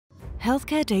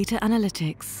Healthcare Data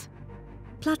Analytics.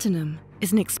 Platinum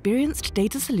is an experienced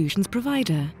data solutions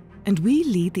provider, and we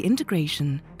lead the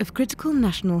integration of critical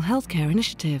national healthcare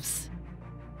initiatives.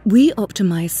 We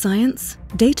optimize science,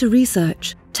 data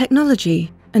research,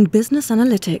 technology, and business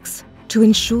analytics to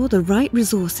ensure the right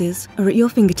resources are at your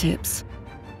fingertips.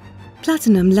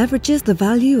 Platinum leverages the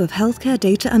value of healthcare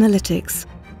data analytics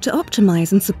to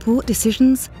optimize and support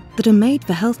decisions that are made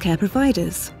for healthcare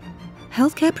providers.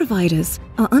 Healthcare providers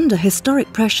are under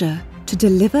historic pressure to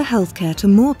deliver healthcare to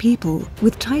more people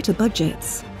with tighter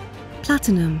budgets.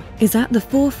 Platinum is at the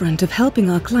forefront of helping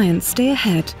our clients stay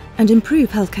ahead and improve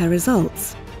healthcare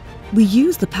results. We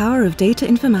use the power of data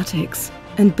informatics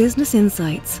and business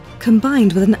insights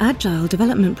combined with an agile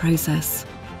development process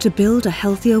to build a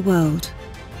healthier world.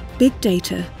 Big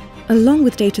data, along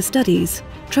with data studies,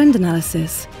 trend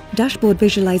analysis, dashboard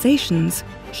visualizations,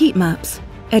 heat maps,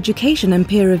 education and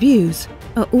peer reviews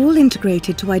are all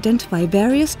integrated to identify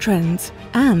various trends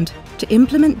and to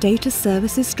implement data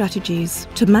services strategies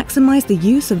to maximize the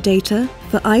use of data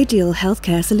for ideal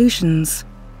healthcare solutions.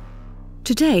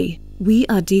 Today, we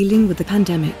are dealing with the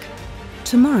pandemic.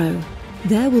 Tomorrow,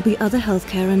 there will be other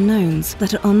healthcare unknowns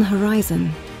that are on the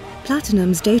horizon.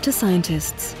 Platinum's data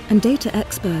scientists and data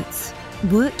experts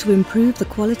work to improve the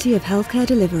quality of healthcare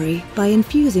delivery by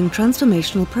infusing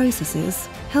transformational processes,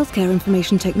 healthcare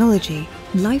information technology,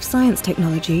 life science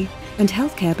technology, and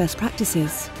healthcare best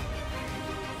practices.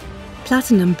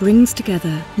 Platinum brings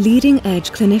together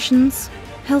leading-edge clinicians,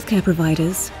 healthcare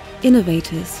providers,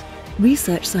 innovators,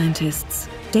 research scientists,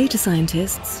 data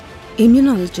scientists,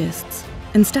 immunologists,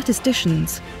 and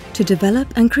statisticians to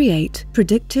develop and create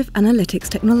predictive analytics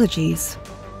technologies.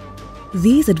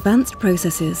 These advanced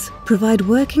processes provide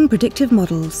working predictive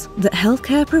models that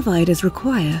healthcare providers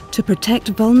require to protect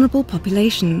vulnerable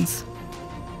populations.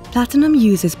 Platinum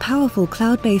uses powerful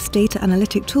cloud-based data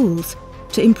analytic tools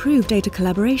to improve data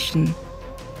collaboration.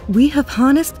 We have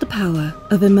harnessed the power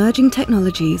of emerging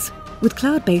technologies with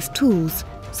cloud-based tools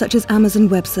such as Amazon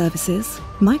Web Services,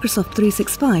 Microsoft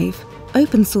 365,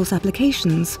 open source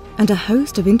applications, and a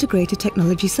host of integrated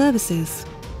technology services.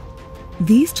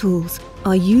 These tools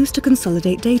are used to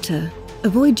consolidate data,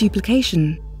 avoid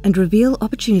duplication, and reveal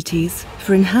opportunities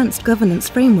for enhanced governance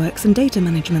frameworks and data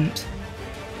management.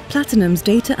 Platinum's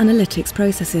data analytics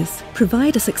processes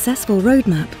provide a successful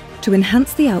roadmap to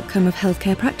enhance the outcome of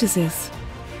healthcare practices.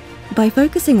 By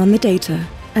focusing on the data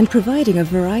and providing a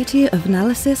variety of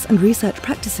analysis and research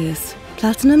practices,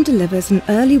 Platinum delivers an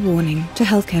early warning to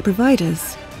healthcare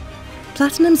providers.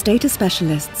 Platinum's data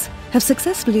specialists have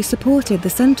successfully supported the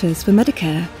Centers for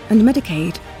Medicare and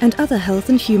Medicaid and other health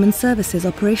and human services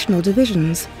operational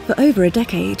divisions for over a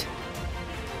decade.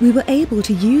 We were able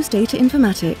to use data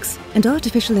informatics and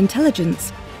artificial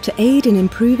intelligence to aid in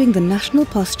improving the national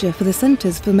posture for the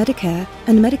Centers for Medicare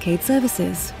and Medicaid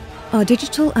services. Our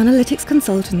digital analytics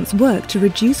consultants work to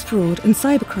reduce fraud and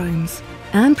cybercrimes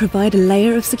and provide a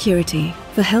layer of security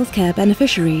for healthcare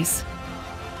beneficiaries.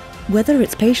 Whether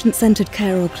it's patient-centered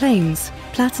care or claims,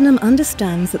 Platinum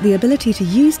understands that the ability to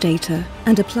use data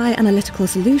and apply analytical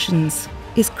solutions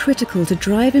is critical to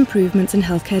drive improvements in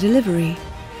healthcare delivery.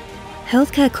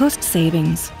 Healthcare cost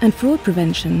savings and fraud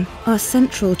prevention are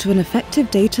central to an effective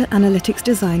data analytics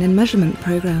design and measurement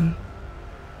program.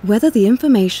 Whether the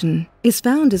information is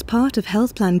found as part of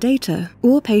health plan data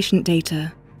or patient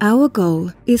data, our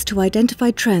goal is to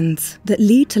identify trends that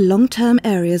lead to long-term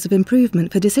areas of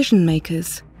improvement for decision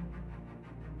makers.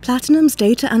 Platinum's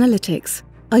data analytics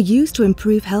are used to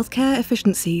improve healthcare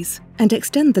efficiencies and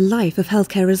extend the life of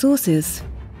healthcare resources.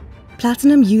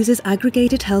 Platinum uses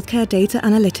aggregated healthcare data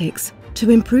analytics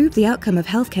to improve the outcome of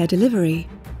healthcare delivery.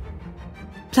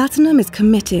 Platinum is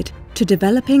committed to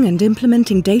developing and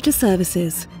implementing data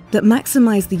services that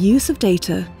maximize the use of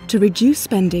data to reduce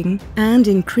spending and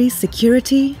increase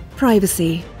security,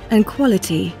 privacy, and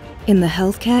quality in the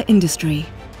healthcare industry.